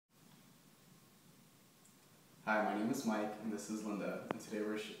Hi, my name is Mike and this is Linda, and today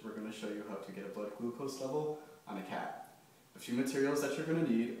we're going to show you how to get a blood glucose level on a cat. A few materials that you're going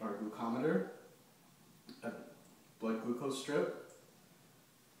to need are a glucometer, a blood glucose strip,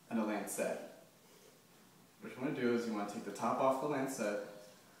 and a lancet. What you want to do is you want to take the top off the lancet,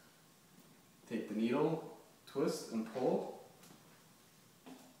 take the needle, twist and pull,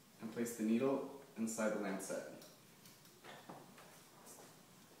 and place the needle inside the lancet.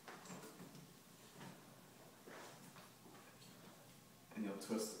 And you'll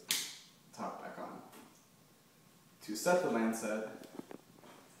twist the top back on. To set the lancet,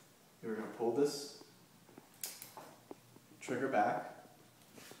 you're going to pull this trigger back,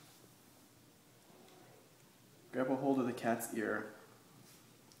 grab a hold of the cat's ear,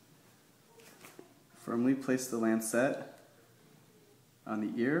 firmly place the lancet on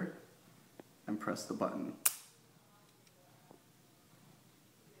the ear, and press the button.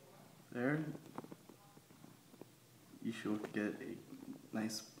 There, you should get a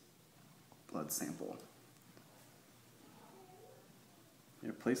nice blood sample.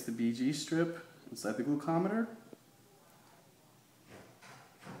 You place the BG strip inside the glucometer.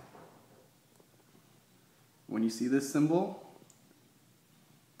 When you see this symbol,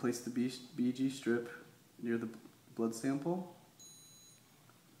 place the BG strip near the blood sample,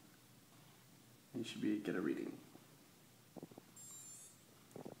 and you should get a reading.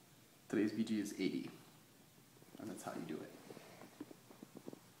 Today's BG is 80, and that's how you do it.